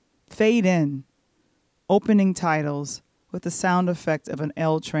fade in, opening titles with the sound effect of an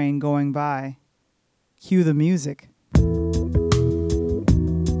L train going by. Cue the music.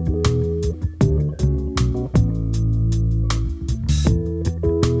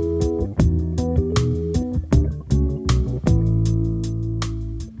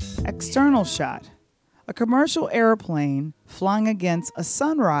 External shot. A commercial airplane flying against a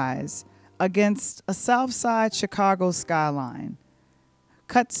sunrise against a South Side Chicago skyline.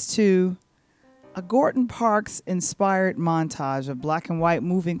 Cuts to a Gorton Parks inspired montage of black and white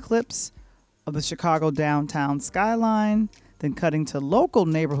moving clips of the Chicago downtown skyline, then cutting to local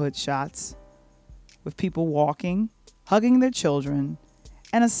neighborhood shots with people walking, hugging their children,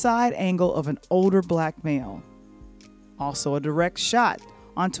 and a side angle of an older black male. Also a direct shot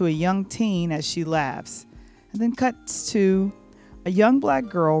onto a young teen as she laughs, and then cuts to a young black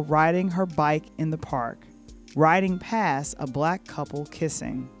girl riding her bike in the park, riding past a black couple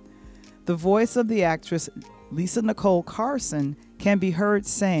kissing. The voice of the actress Lisa Nicole Carson can be heard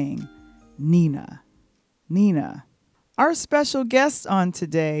saying, "Nina, Nina." Our special guest on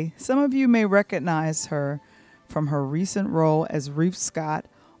today, some of you may recognize her from her recent role as Ruth Scott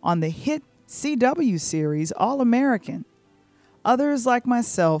on the hit CW series All American. Others, like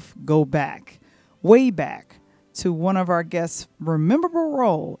myself, go back, way back, to one of our guests' memorable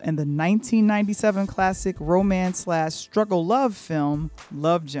role in the 1997 classic romance/struggle love film,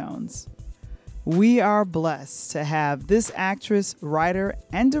 Lovejones. We are blessed to have this actress, writer,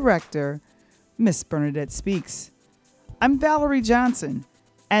 and director, Miss Bernadette Spees. I'm Valerie Johnson,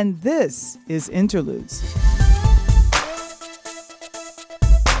 and this is Interludes.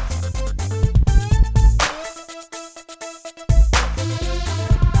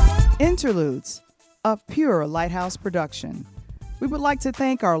 Interludes, a pure Lighthouse production. We would like to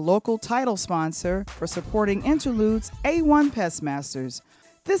thank our local title sponsor for supporting Interludes, A1 Pest Masters.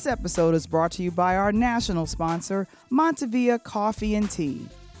 This episode is brought to you by our national sponsor, Montevilla Coffee and Tea.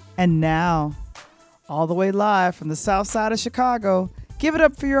 And now, all the way live from the south side of Chicago, give it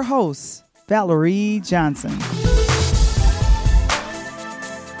up for your host, Valerie Johnson.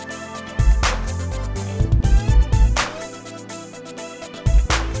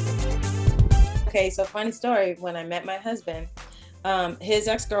 Okay, so funny story. When I met my husband, his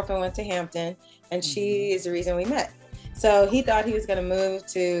ex-girlfriend went to Hampton, and she is the reason we met. So he thought he was going to move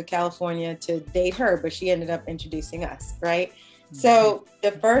to California to date her, but she ended up introducing us, right? So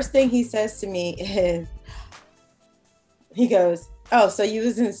the first thing he says to me is, he goes, "Oh, so you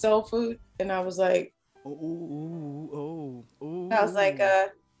was in soul food?" And I was like, I was like,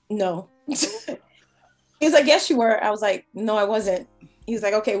 no. He was like, "Yes, you were." I was like, "No, I wasn't." He was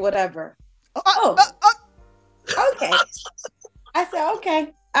like, "Okay, whatever." Okay. I said,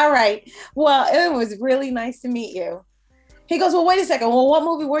 "Okay, all right. Well, it was really nice to meet you." He goes, "Well, wait a second. Well, what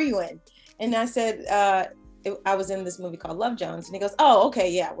movie were you in?" And I said, I was in this movie called Lovejones. And he goes, "Oh, okay,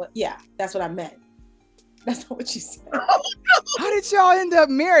 yeah. Well, yeah, that's what I meant." That's not what you said. How did y'all end up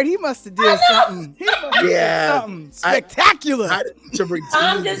married? He must have did something. He must have did something spectacular.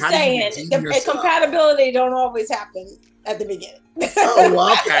 I'm just saying, the compatibility don't always happen at the beginning.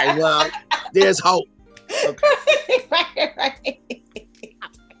 Oh, okay. Well, there's hope. Okay. Right.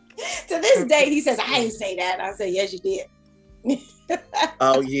 To this day, he says, "I didn't say that." I said, "Yes, you did."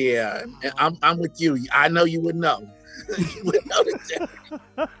 Oh yeah, I'm with you. I know you would know. You would know that.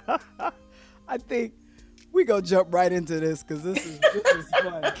 I think we gonna jump right into this because this is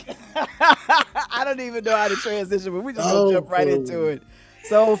fun. I don't even know how to transition, but we just gonna jump right into it.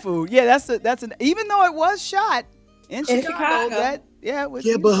 Soul food, yeah. That's an even though it was shot in Chicago.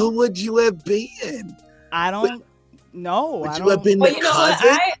 But who would you have been? I don't know. Would you have been the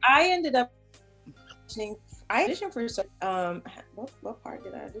cousin? I ended up I auditioned for what part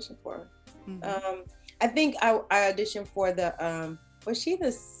did I audition for? Mm-hmm. I think I auditioned for the was she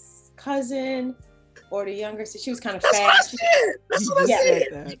the cousin or the younger sister? She was kind of fast. That's what I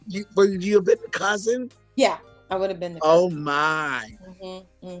said. Would you have been the cousin? Yeah, I would have been the cousin. Oh my.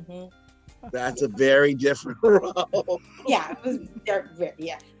 That's a very different role. Yeah, it was it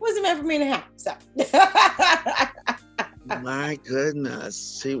wasn't meant for me to have. So my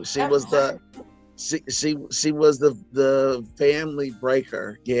goodness. She was the she was the family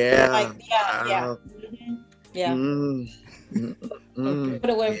breaker. Yeah. Would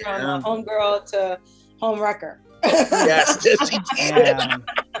have went from homegirl to home wrecker. Yes, she did.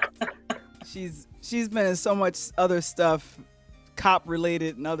 She's been in so much other stuff, cop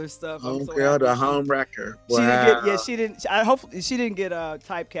related and other stuff. Homegirl to home wrecker. Wow. She didn't. I hope she didn't get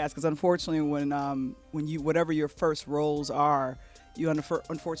typecast because unfortunately, when you whatever your first roles are, you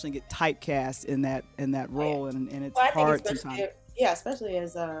unfortunately get typecast in that role, and it's hard sometimes. Yeah, especially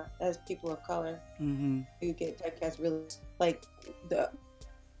as people of color, Mm-hmm. you get typecast really like the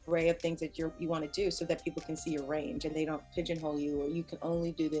array of things that you want to do, so that people can see your range and they don't pigeonhole you, or you can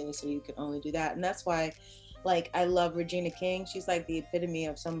only do this or you can only do that. And that's why, like, I love Regina King. She's like the epitome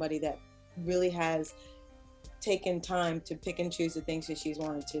of somebody that really has taken time to pick and choose the things that she's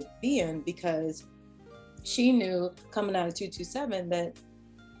wanted to be in, because she knew coming out of 227 that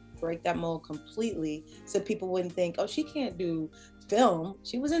break that mold completely, so people wouldn't think, oh, she can't do film.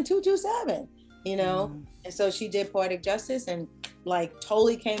 She was in 227, you know. Mm-hmm. And so she did Poetic Justice, and like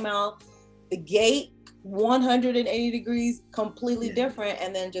totally came out the gate 180 degrees completely different,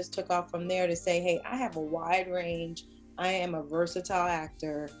 and then just took off from there to say, hey, I have a wide range, I am a versatile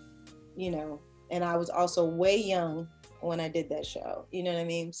actor, you know. And I was also way young when I did that show, you know what I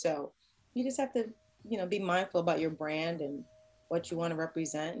mean? So you just have to, you know, be mindful about your brand and what you want to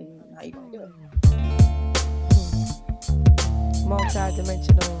represent and how you want to do it.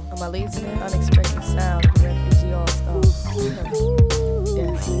 Multi-dimensional, amazing and unexpected sound of the refugee all-star.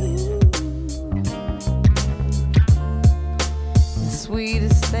 The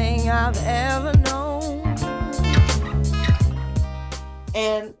sweetest thing I've ever known.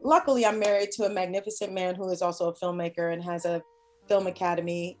 And luckily, I'm married to a magnificent man who is also a filmmaker and has a film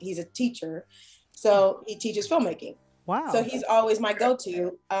academy. He's a teacher, so he teaches filmmaking. Wow. So he's always my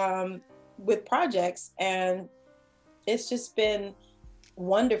go-to with projects, and it's just been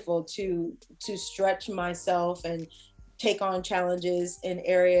wonderful to stretch myself and take on challenges in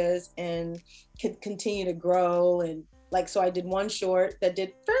areas and continue to grow. And like, so I did one short that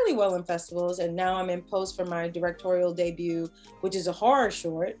did fairly well in festivals, and now I'm in post for my directorial debut, which is a horror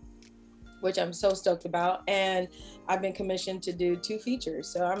short, which I'm so stoked about. And I've been commissioned to do 2 features,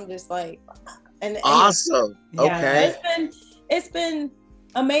 so I'm just like, and awesome. yeah, Okay. it's been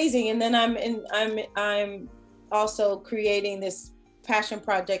amazing. And then I'm also creating this passion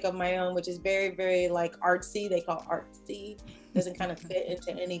project of my own, which is very, very like artsy. They call it artsy. Doesn't kind of fit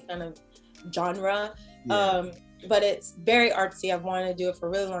into any kind of genre. Yeah. But it's very artsy. I've wanted to do it for a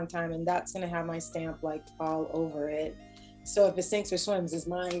really long time, and that's gonna have my stamp like all over it. So if it sinks or swims is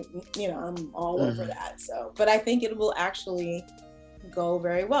mine, you know, I'm all over that. So, but I think it will actually go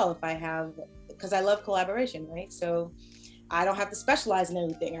very well if I have, because I love collaboration, right? So I don't have to specialize in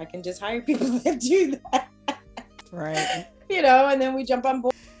everything. I can just hire people that do that. Right. You know, and then we jump on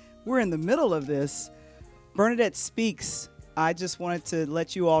board. We're in the middle of this. Bernadette Speakes, I just wanted to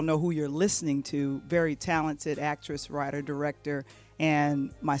let you all know who you're listening to. Very talented actress, writer, director,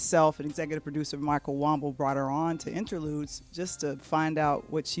 and myself and executive producer Michael Womble brought her on to Interludes just to find out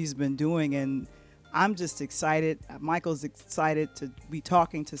what she's been doing. And I'm just excited. Michael's excited to be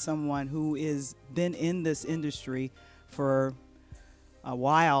talking to someone who is been in this industry for a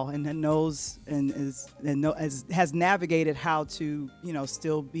while and knows and has navigated how to, you know,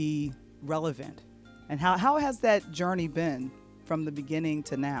 still be relevant. And how has that journey been from the beginning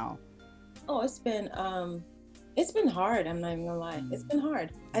to now? Oh, it's been hard. I'm not even gonna lie. It's been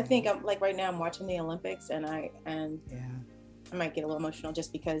hard. I think I'm like right now I'm watching the Olympics, and I might get a little emotional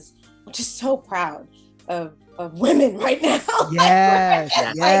just because I'm just so proud of women right now. Yes,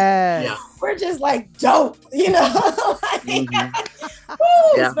 like, yes. like, we're just like dope, you know. Like,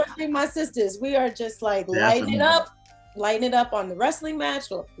 especially my sisters. We are just like lighting it up on the wrestling match.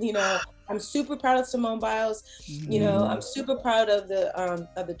 You know, I'm super proud of Simone Biles. You know, I'm super proud of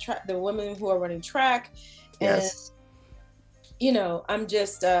the women who are running track. And you know, I'm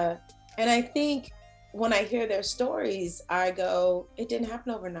just and I think when I hear their stories, I go, it didn't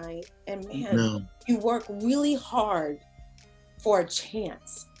happen overnight. And man, you work really hard for a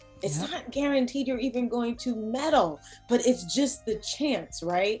chance. It's not guaranteed you're even going to medal, but it's just the chance,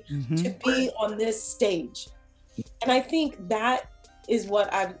 right? To be on this stage. And I think that is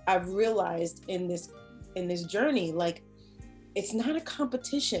what I've realized in this journey. Like, it's not a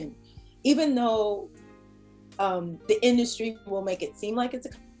competition, even though the industry will make it seem like it's a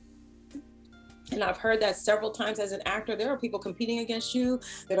competition. And I've heard that several times as an actor. There are people competing against you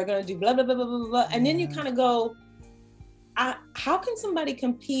that are going to do blah, blah, blah, blah, blah, blah. And then you kind of go, how can somebody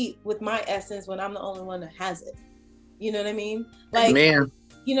compete with my essence when I'm the only one that has it? You know what I mean? Like,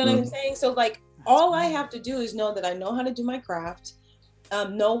 you know what I'm saying? So like, all I have to do is know that I know how to do my craft,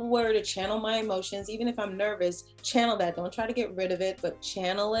 know where to channel my emotions. Even if I'm nervous, channel that. Don't try to get rid of it, but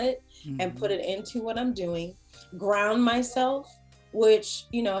channel it and put it into what I'm doing. Ground myself, which,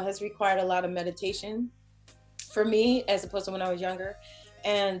 you know, has required a lot of meditation for me as opposed to when I was younger.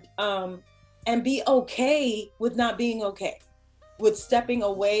 And be okay with not being okay, with stepping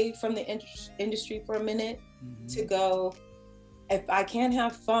away from the industry for a minute to go, if I can't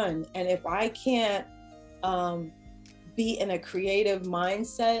have fun and if I can't be in a creative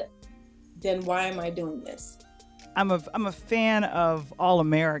mindset, then why am I doing this? I'm a fan of All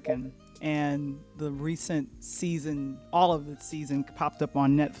American, and the recent season, all of the season popped up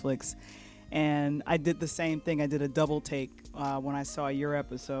on Netflix, and I did the same thing. I did a double take when I saw your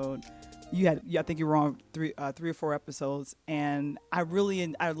episode. I think you were on three or four episodes, and I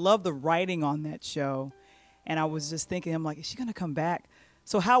love the writing on that show, and I was just thinking, I'm like, is she gonna come back?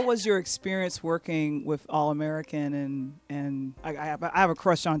 So how was your experience working with All American? And I have a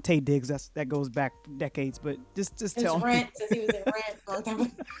crush on Taye Diggs. That goes back decades, but just tell me. Rent, since he was in Rent a long time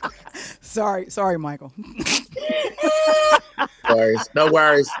ago. Sorry, Michael. No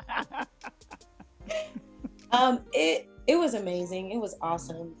worries. It was amazing. It was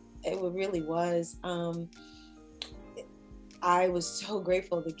awesome. It really was. I was so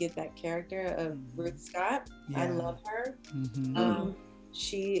grateful to get that character of Ruth Scott. Yeah. I love her. Mm-hmm.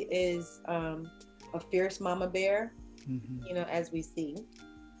 She is a fierce mama bear, as we see.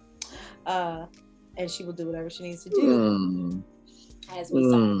 And she will do whatever she needs to do, as we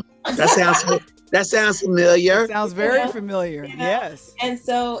saw. That sounds familiar. Sounds very familiar. Yes. And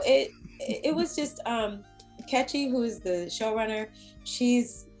so it was just Ketchy, who is the showrunner.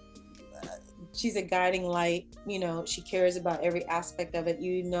 She's a guiding light. She cares about every aspect of it.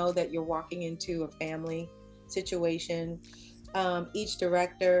 You know that you're walking into a family situation. Each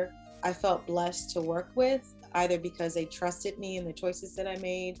director I felt blessed to work with, either because they trusted me and the choices that I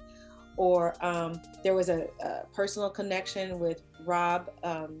made, or there was a personal connection with Rob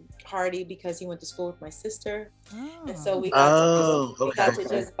Hardy because he went to school with my sister. And so we got to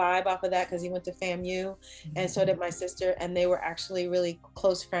just vibe off of that because he went to FAMU, and so did my sister, and they were actually really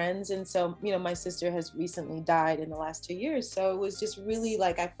close friends. And so, my sister has recently died in the last 2 years. So it was just really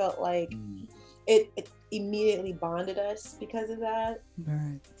like, I felt like it immediately bonded us because of that.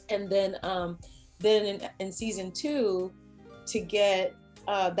 Right. And then in season 2, to get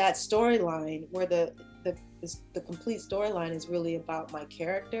that storyline where the complete storyline is really about my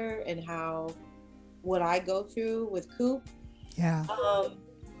character and what I go through with Coop. Yeah.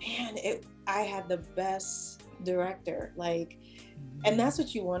 I had the best director, and that's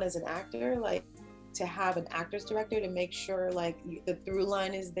what you want as an actor, to have an actor's director, to make sure the through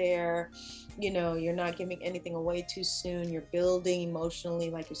line is there, you're not giving anything away too soon, you're building emotionally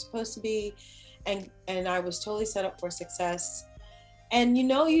like you're supposed to be, and I was totally set up for success. And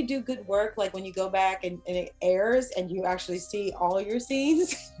you do good work when you go back and it airs and you actually see all your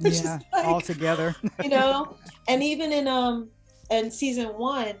scenes. Yeah, all together. And even in season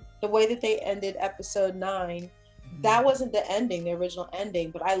 1, the way that they ended episode 9, that wasn't the ending, the original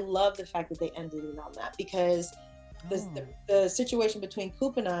ending, but I love the fact that they ended it on that, because the situation between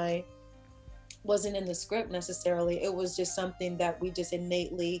Coop and I wasn't in the script necessarily. It was just something that we just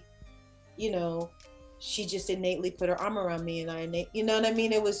innately, she just innately put her arm around me, and you know what I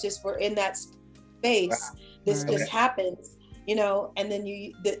mean? It was just, we're in that space. Wow. This just happens, and then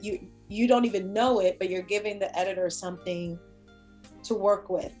you don't even know it, but you're giving the editor something to work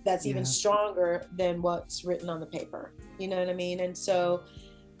with that's even stronger than what's written on the paper. You know what I mean? And so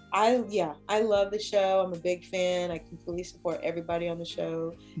I love the show. I'm a big fan. I completely support everybody on the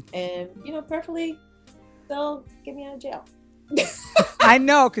show, and preferably they'll get me out of jail. I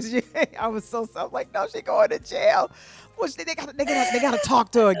know, because I was so like, no, she going to jail. Well, they gotta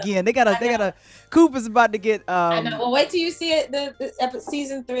talk to her again. They gotta. Coop is about to get. I know. Well, wait till you see it, the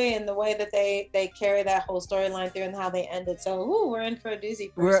season 3, and the way that they carry that whole storyline through and how they end it. So, we're in for a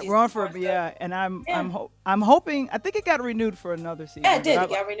doozy. We're on for and I'm hoping. I think it got renewed for another season. Yeah, it did. It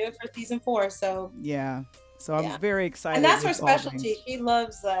got renewed for season 4. So yeah. So I'm very excited. And that's her specialty. She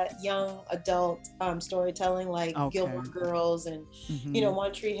loves that young adult storytelling, Gilmore Girls and,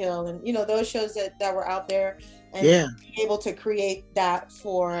 One Tree Hill, and, those shows that were out there, and being able to create that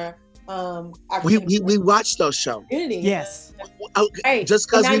for we watched those shows. Community. Yes. Right. Just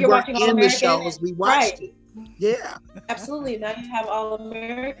because we weren't in the shows, we watched it. Yeah. Absolutely. Now you have All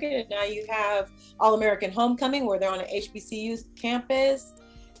American, and now you have All American Homecoming, where they're on an HBCU campus.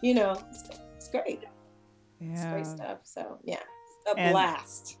 It's great. Yeah. It's great stuff. So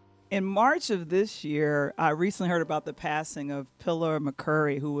blast. In March of this year, I recently heard about the passing of Pillar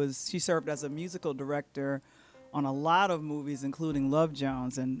McCurry, she served as a musical director on a lot of movies, including Love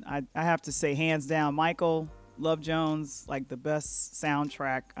Jones. And I have to say, hands down, Michael, Love Jones, the best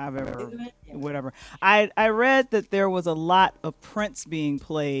soundtrack I've ever, whatever. I read that there was a lot of Prince being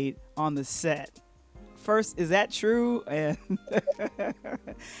played on the set. First, is that true? And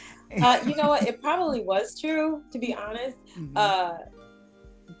you know what? It probably was true, to be honest.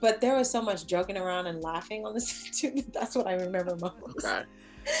 But there was so much joking around and laughing on the set too. That's what I remember most. Okay.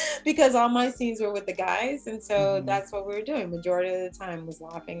 because all my scenes were with the guys, and so that's what we were doing. Majority of the time was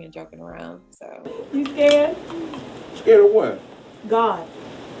laughing and joking around. So you scared? Scared of what? God.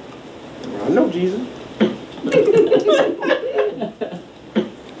 I know Jesus.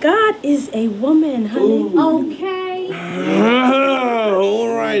 God is a woman, honey. Ooh. Okay.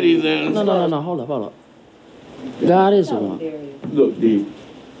 Alrighty then. No. Hold up. God is a woman. Look, D.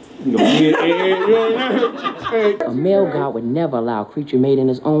 You know, A male God would never allow a creature made in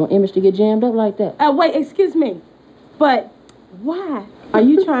his own image to get jammed up like that. Wait, excuse me. But why are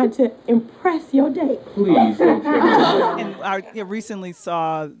you trying to impress your date? Please don't tell me. And I recently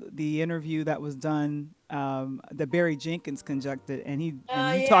saw the interview that was done that Barry Jenkins conducted, and he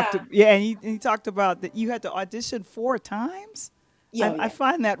talked about that you had to audition 4 times. I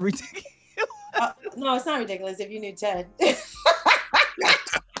find that ridiculous. No, it's not ridiculous if you knew Ted.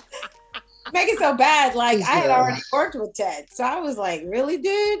 Make it so bad. Like I had already worked with Ted, so I was like, "Really,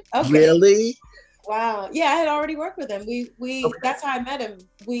 dude? Okay, Really? Wow. Yeah, I had already worked with him. We That's how I met him.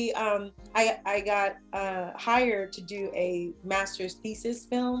 I got hired to do a master's thesis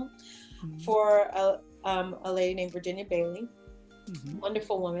film for a lady named Virginia Bailey,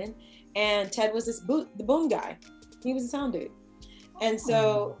 wonderful woman, and Ted was the boom guy. He was a sound dude, and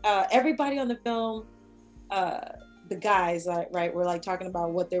so everybody on the film. The guys, were like talking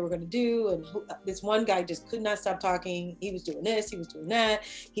about what they were going to do, and this one guy just could not stop talking. He was doing this, he was doing that,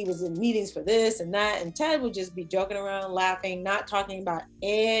 he was in meetings for this and that, and Ted would just be joking around, laughing, not talking about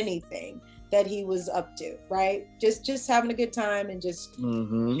anything that he was up to, right? Just having a good time and just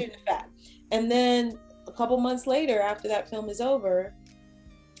shooting the fat. And then a couple months later, after that film is over,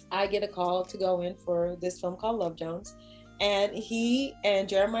 I get a call to go in for this film called Love Jones, and he and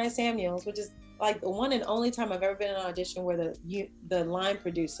Jeremiah Samuels, which is like the one and only time I've ever been in an audition where the line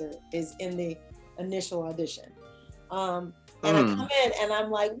producer is in the initial audition. And I come in and I'm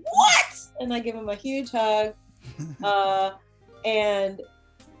like, what? And I give him a huge hug. And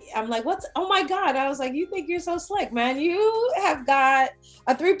I'm like, oh my God. I was like, you think you're so slick, man. You have got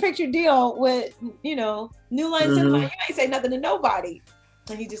a 3-picture deal with, New Line Cinema. You ain't say nothing to nobody.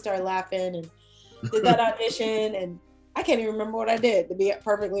 And he just started laughing and did that audition, and I can't even remember what I did, to be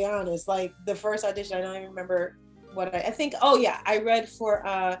perfectly honest. Like the first audition, I don't even remember what I think. Oh yeah, I read for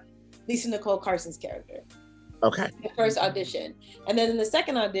Lisa Nicole Carson's character. Okay. The first audition. And then in the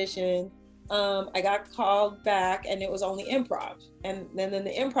second audition, I got called back, and it was only improv. And then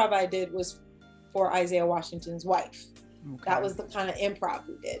the improv I did was for Isaiah Washington's wife. Okay. That was the kind of improv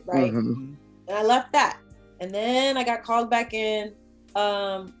we did, right? And I left that. And then I got called back in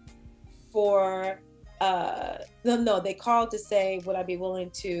for they called to say, would I be willing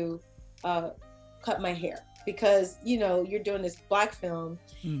to cut my hair? Because, you're doing this Black film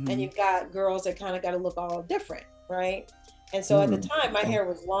and you've got girls that kind of got to look all different, right? And so at the time, my hair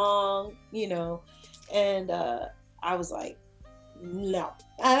was long, and I was like, no.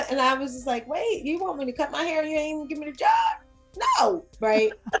 And I was just like, wait, you want me to cut my hair and you ain't even give me the job? No,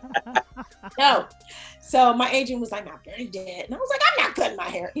 right? No. So my agent was like, not Bernadette. And I was like, I'm not cutting my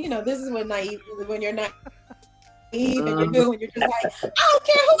hair. This is when you're not and you're just like, I don't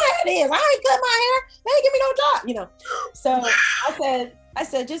care who that is. I ain't cut my hair. They ain't give me no job, So I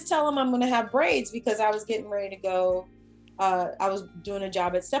said, just tell them I'm going to have braids, because I was getting ready to go. I was doing a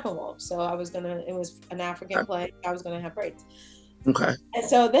job at Steppenwolf. So it was an African play. I was going to have braids. Okay. And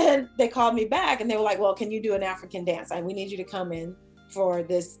so then they called me back and they were like, well, can you do an African dance? We need you to come in for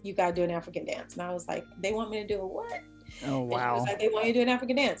this. You got to do an African dance. And I was like, they want me to do a what? Oh, wow. And she was like, they want you to do an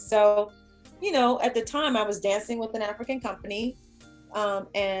African dance. So, at the time I was dancing with an African company. I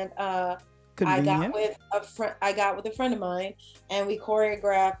got with a friend of mine, and we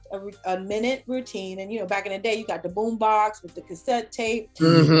choreographed a minute routine. And, back in the day, you got the boom box with the cassette tape.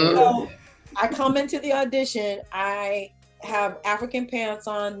 So I come into the audition, I have African pants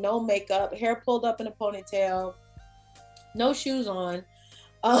on, no makeup, hair pulled up in a ponytail, no shoes on.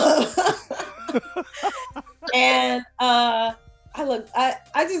 And I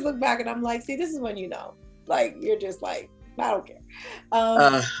just look back and I'm like, see, this is when like, you're just like, I don't care.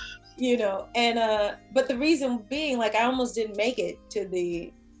 But the reason being, like, I almost didn't make it to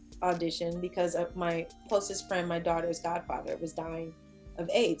the audition because of my closest friend, my daughter's godfather, was dying of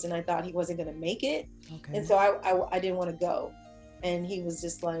AIDS, and I thought he wasn't going to make it. Okay. And so I didn't want to go. And he was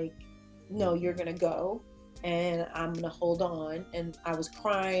just like, no, you're going to go, and I'm going to hold on. And I was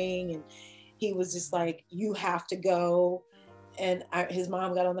crying, and he was just like, you have to go. And his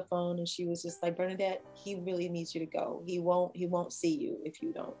mom got on the phone, and she was just like, Bernadette, he really needs you to go. He won't see you if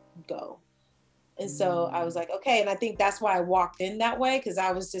you don't go. And so I was like, okay. And I think that's why I walked in that way, because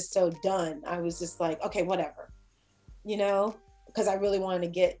I was just so done. I was just like, okay, whatever. because I really wanted to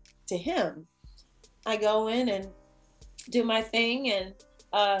get to him. I go in and do my thing, and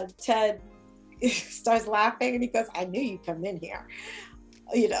Ted starts laughing, and he goes, I knew you'd come in here,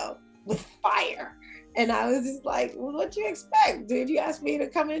 with fire. And I was just like, well, what'd you expect? Dude, you asked me to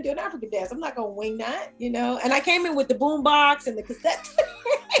come in and do an African dance. I'm not gonna wing that, And I came in with the boom box and the cassette.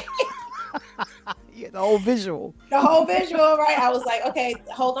 Yeah, the whole visual. The whole visual, right? I was like, okay,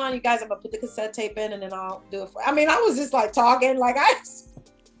 hold on, you guys. I'm gonna put the cassette tape in, and then I'll do it. I was just like talking, like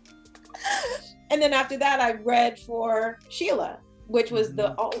And then after that, I read for Sheila, which was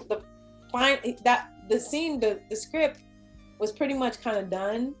the script was pretty much kind of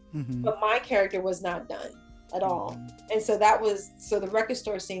done, but my character was not done at all. And so the record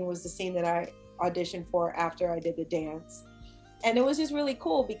store scene was the scene that I auditioned for after I did the dance. And it was just really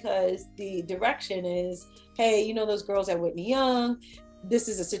cool because the direction is, hey, those girls at Whitney Young, this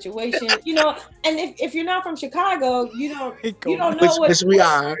is a situation, and if you're not from Chicago, you don't know what we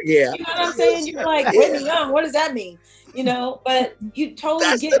are. Yeah. You know what I'm saying? You're like, Whitney Young, what does that mean? But you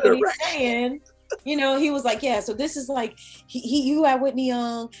totally get what he's saying. He was like, yeah, so this is like, you at Whitney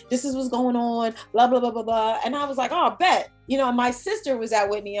Young, this is what's going on, blah, blah, blah, blah, blah. And I was like, oh, bet. My sister was at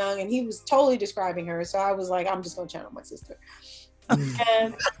Whitney Young, and he was totally describing her. So I was like, I'm just going to channel my sister.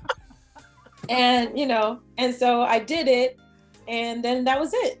 and so I did it, and then that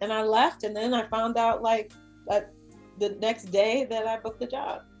was it. And I left, and then I found out like that the next day that I booked the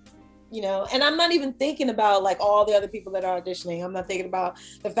job. And I'm not even thinking about like all the other people that are auditioning. I'm not thinking about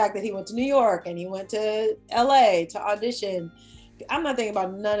the fact that he went to New York and he went to LA to audition. I'm not thinking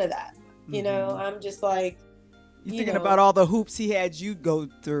about none of that. I'm just like, you're thinking about all the hoops he had you go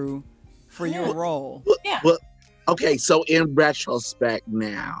through for your role. Well, okay. So in retrospect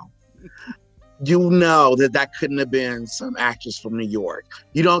now, that couldn't have been some actress from New York.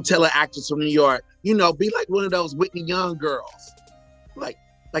 You don't tell an actress from New York, be like one of those Whitney Young girls.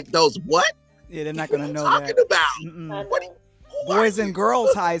 Like those what? Yeah, they're not going to know talking that. About? What Boys and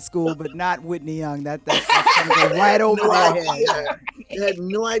Girls High School, but not Whitney Young. That's going to go right over their head. I had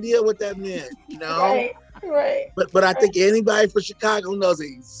no idea what that meant, Right. But I think anybody from Chicago knows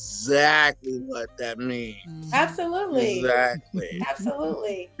exactly what that means. Absolutely. Exactly.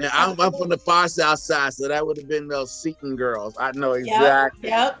 Absolutely. Now, I'm from the far south side, so that would have been those Seton girls. I know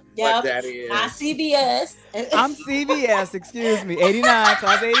exactly what that is. Not CBS. I'm CBS, excuse me. 89,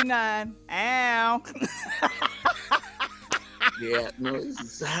 class 89. Ow. Yeah, no,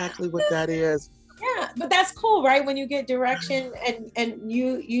 exactly what that is. Yeah, but that's cool, right? When you get direction and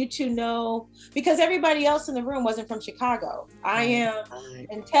you two know, because everybody else in the room wasn't from Chicago. I am,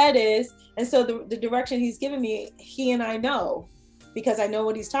 and Ted is, and so the direction he's giving me, he and I know, because I know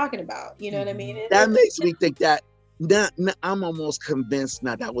what he's talking about. You know what I mean? That makes me think that I'm almost convinced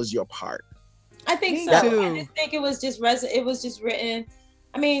now that was your part. I think so. I just think it was just written.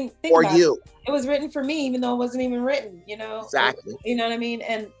 I mean, think for about you. It was written for me, even though it wasn't even written. Exactly. You know what I mean?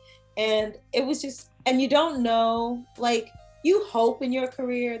 And it was just, and you don't know, like, you hope in your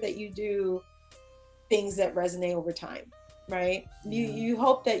career that you do things that resonate over time, right? You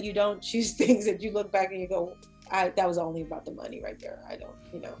hope that you don't choose things that you look back and you go, that was only about the money right there. I don't,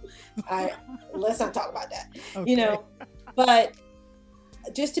 let's not talk about that, Okay. But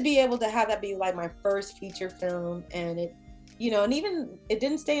just to be able to have that be like my first feature film, and it, and even it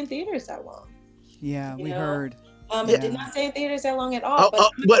didn't stay in theaters that long. Yeah, we heard. It did not stay in theaters that long at all.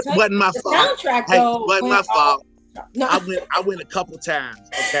 Wasn't my fault. Soundtrack though wasn't my fault. No. I went a couple times.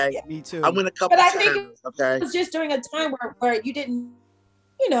 Okay. Yeah, me too. I went a couple times. Okay. It was just during a time where you didn't,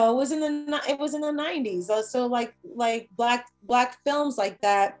 it was in the 90s. So like black films like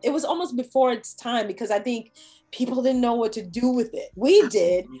that, it was almost before its time, because I think people didn't know what to do with it. We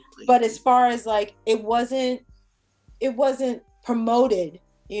did, but as far as like it wasn't promoted,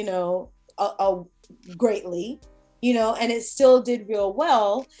 greatly. And it still did real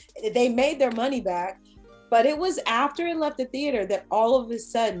well. They made their money back, but it was after it left the theater that all of a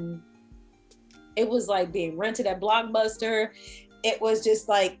sudden it was like being rented at Blockbuster. It was just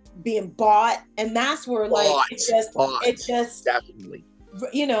like being bought, and that's where it just definitely,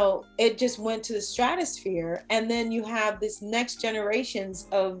 it just went to the stratosphere. And then you have this next generations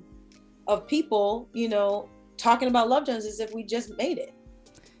of people, talking about Love Jones as if we just made it.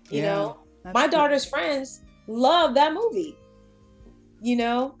 My daughter's friends love that movie,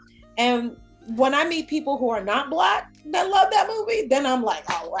 and when I meet people who are not Black that love that movie, then I'm like,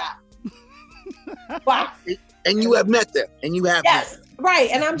 oh wow. Wow. And you have met them, and you have yes, right.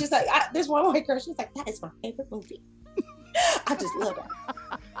 And I'm just like, this one white girl, she's like, that is my favorite movie. I just love it.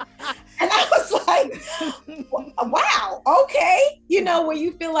 And I was like, wow, okay. Where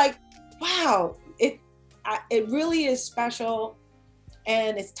you feel like, wow, it really is special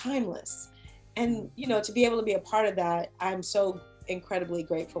and it's timeless. And, you know, to be able to be a part of that, I'm so incredibly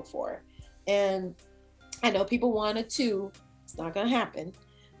grateful for. And I know people wanted to, it's not going to happen.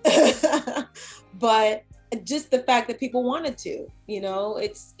 But just the fact that people wanted to, you know,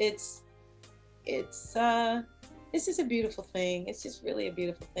 it's just a beautiful thing. It's just really a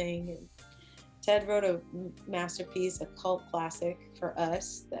beautiful thing. And Ted wrote a masterpiece, a cult classic for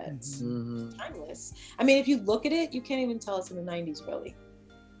us that's timeless. I mean, if you look at it, you can't even tell it's in the 90s, really.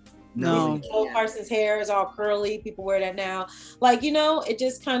 No. Joel Carson's hair is all curly. People wear that now. Like, you know, it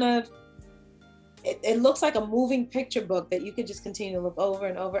just kind of, it looks like a moving picture book that you could just continue to look over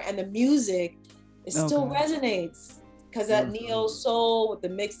and over. And the music, it still resonates because that neo soul with the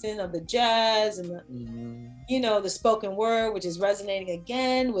mixing of the jazz and the, you know, the spoken word, which is resonating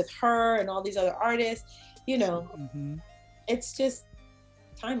again with her and all these other artists, you know, it's just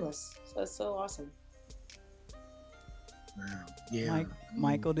timeless. So it's so awesome. Wow. Yeah.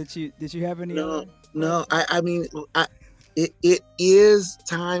 Michael, did you have any? No. I mean, it is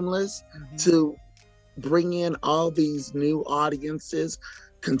timeless to bring in all these new audiences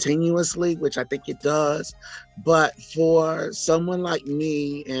continuously, which I think it does. But for someone like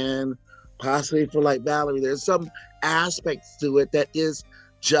me and possibly for like Valerie, there's some aspects to it that is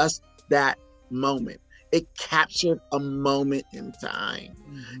just that moment. It captured a moment in time.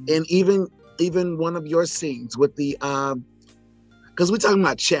 And even one of your scenes with the because we're talking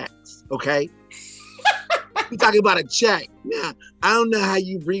about checks, okay? We're talking about a check. Now, I don't know how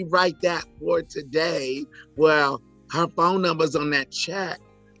you rewrite that for today. Well, her phone number's on that check.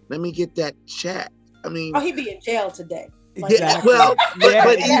 Let me get that check. I mean, he'd be in jail today. Exactly. Yeah, well,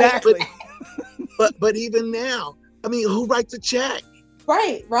 but exactly. But even now, I mean, who writes a check?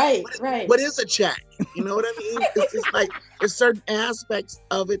 Right. What is a check? You know what I mean? It's just like there's certain aspects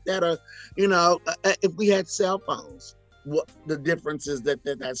of it that are, you know, if we had cell phones, what the differences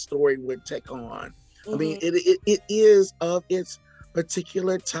that story would take on. I mean, it is of its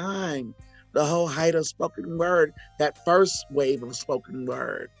particular time. The whole height of spoken word, that first wave of spoken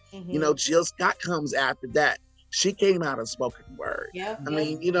word. You know, Jill Scott comes after that. She came out of spoken word. Yeah. I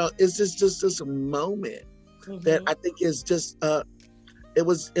mean, you know, it's just a moment that I think is just it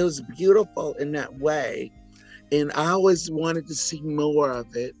was beautiful in that way. And I always wanted to see more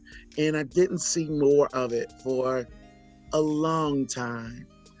of it. And I didn't see more of it for a long time.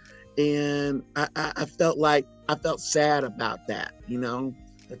 And I felt sad about that, you know,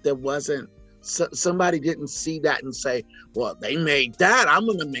 that there wasn't, somebody didn't see that and say, well, they made that, I'm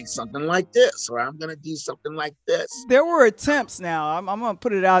going to make something like this, or I'm going to do something like this. There were attempts now. I'm going to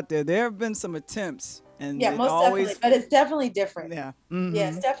put it out there. There have been some attempts. And yeah, most definitely. But it's definitely different. Yeah. Yeah,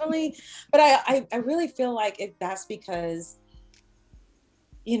 it's definitely. But I really feel like that's because,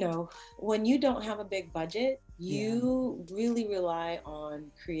 you know, when you don't have a big budget, you really rely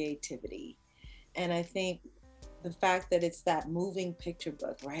on creativity. And I think the fact that it's that moving picture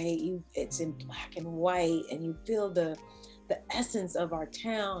book, right? It's in black and white, and you feel the essence of our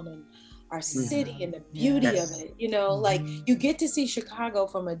town and our city and the beauty of it. You know, like you get to see Chicago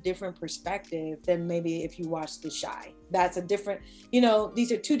from a different perspective than maybe if you watch The Chi. That's a different, you know,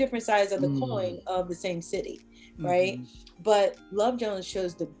 these are two different sides of the coin of the same city, right? But Love Jones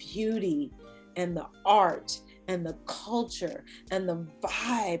shows the beauty and the art and the culture and the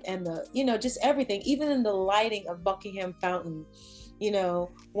vibe and the, you know, just everything, even in the lighting of Buckingham Fountain, you know,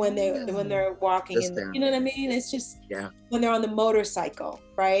 when they're walking in the, you know what I mean? It's just when they're on the motorcycle,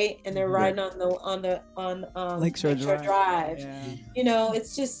 right? And they're riding on Lakeshore Drive. Yeah. You know,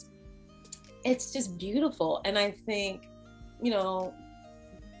 it's just beautiful. And I think, you know,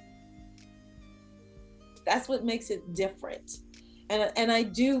 that's what makes it different. And I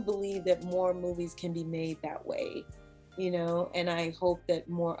do believe that more movies can be made that way, you know, and I hope that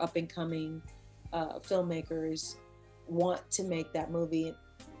more up and coming filmmakers want to make that movie,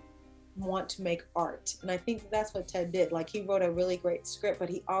 want to make art. And I think that's what Ted did. Like, he wrote a really great script, but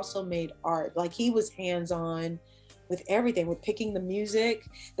he also made art. Like, he was hands-on with everything, with picking the music.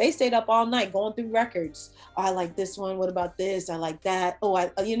 They stayed up all night going through records. Oh, I like this one. What about this? I like that. Oh,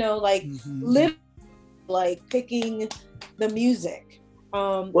 you know, like literally like picking the music.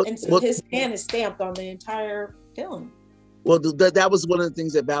 And so his hand is stamped on the entire film. Well, that was one of the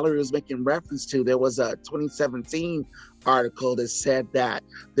things that Valerie was making reference to. There was a 2017 article that said that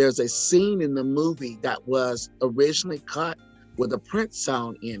there's a scene in the movie that was originally cut with a Prince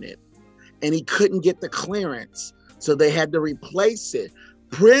song in it, and he couldn't get the clearance, so they had to replace it.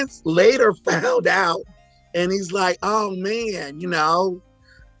 Prince later found out, and he's like, oh man, you know,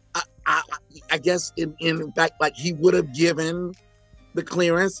 I guess in fact, like, he would have given the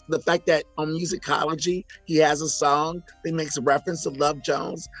clearance, the fact that on Musicology, he has a song that makes a reference to Love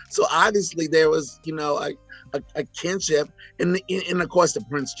Jones. So obviously there was, a kinship. And of course, the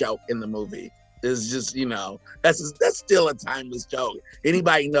Prince joke in the movie is just, that's still a timeless joke.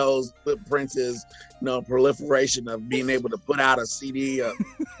 Anybody knows what Prince's, proliferation of being able to put out a CD of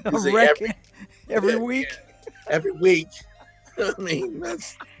music every week. Every week. I mean,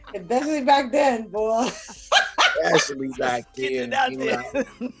 that's... Especially back then, boy. Especially back then, Yeah.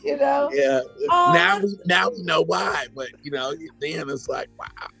 Now we know why, but then it's like, wow,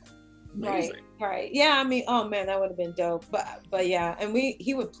 amazing. Right. Yeah, I mean, oh man, that would have been dope. But yeah, and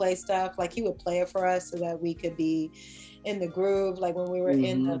he would play stuff, like he would play it for us so that we could be in the groove. Like when we were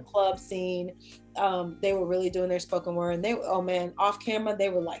in the club scene, they were really doing their spoken word, and off camera they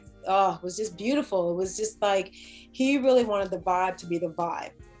were like, oh, it was just beautiful. It was just like he really wanted the vibe to be the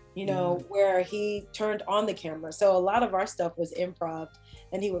vibe. Where he turned on the camera. So a lot of our stuff was improv,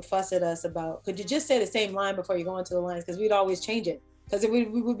 and he would fuss at us about, could you just say the same line before you go into the lines? Because we'd always change it. Because we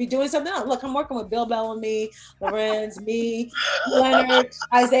would be doing something else. Look, I'm working with Bill Bellamy, Lorenz, me, Leonard,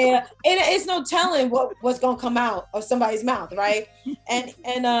 Isaiah. And it's no telling what's going to come out of somebody's mouth, right? And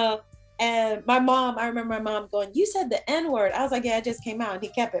my mom, I remember my mom going, you said the N-word. I was like, yeah, it just came out. And he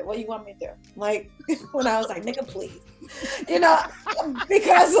kept it. What do you want me to do? Like, when I was like, nigga, please.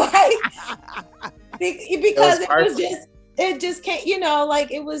 Because it just can't,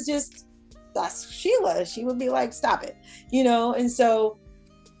 it was just, that's Sheila. She would be like, stop it, And so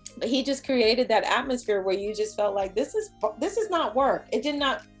he just created that atmosphere where you just felt like this is not work. It did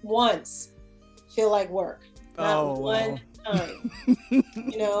not once feel like work. Not one time,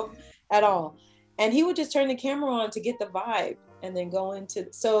 at all. And he would just turn the camera on to get the vibe and then go into,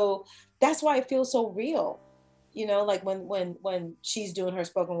 so that's why it feels so real. Like when she's doing her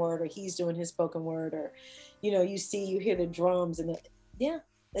spoken word or he's doing his spoken word, or, you hear the drums and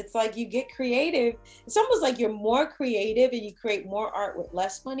it's like you get creative. It's almost like you're more creative and you create more art with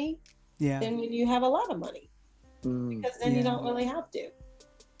less money than when you have a lot of money, because then you don't really have to,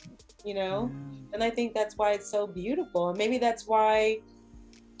 and I think that's why it's so beautiful. And maybe that's why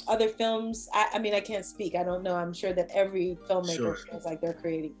other films, I mean, I can't speak. I don't know. I'm sure that every filmmaker feels like they're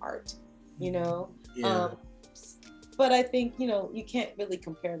creating art, but I think, you can't really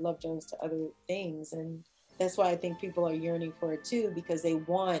compare Love Jones to other things. And that's why I think people are yearning for it too, because they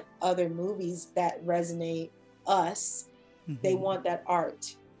want other movies that resonate us. They want that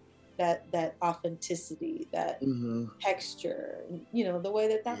art, that authenticity, that texture, the way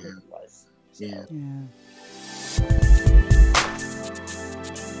that movie was. So. Yeah.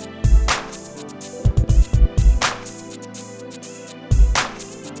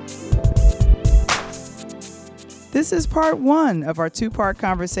 This is part 1 of our 2-part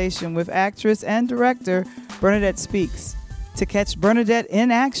conversation with actress and director Bernadette Speakes. To catch Bernadette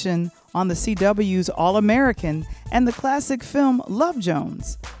in action on the CW's All-American and the classic film Love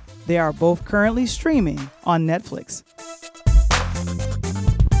Jones, they are both currently streaming on Netflix.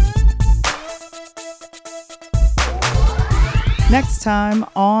 Next time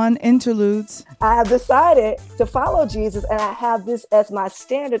on Interludes. I have decided to follow Jesus, and I have this as my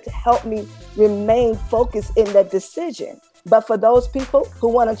standard to help me remain focused in that decision. But for those people who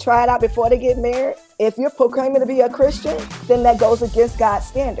want to try it out before they get married, if you're proclaiming to be a Christian, then that goes against God's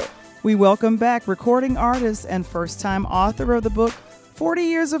standard. We welcome back recording artist and first-time author of the book 40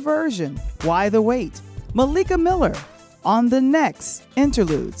 Years of Version, Why the Wait, Malika Miller, on the next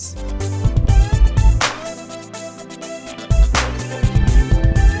Interludes.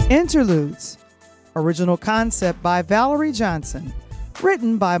 Interludes, original concept by Valerie Johnson,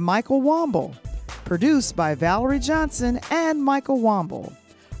 written by Michael Womble, produced by Valerie Johnson and Michael Womble.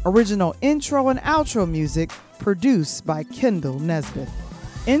 Original intro and outro music produced by Kendall Nesbitt.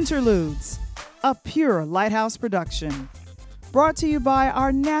 Interludes, a pure Lighthouse production. Brought to you by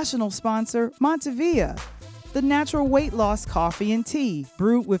our national sponsor, Montevia, the natural weight loss coffee and tea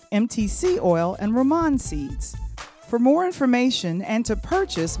brewed with MTC oil and Ramon seeds. For more information and to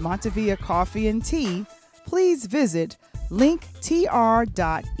purchase Montevia coffee and tea, please visit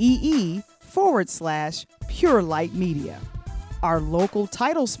linktr.ee/Pure Light Media. Our local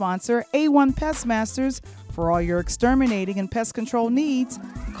title sponsor, A1 Pest Masters. For all your exterminating and pest control needs,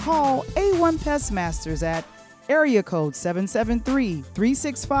 call A1 Pest Masters at area code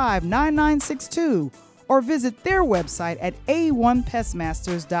 773-365-9962 or visit their website at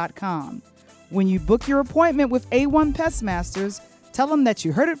a1pestmasters.com. When you book your appointment with A1 Pest Masters, tell them that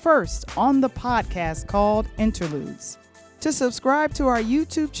you heard it first on the podcast called Interludes. To subscribe to our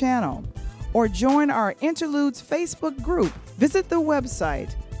YouTube channel or join our Interludes Facebook group, visit the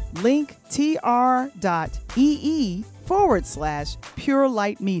website linktr.ee/ facebook.com/Pure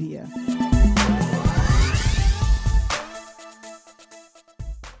Light Media.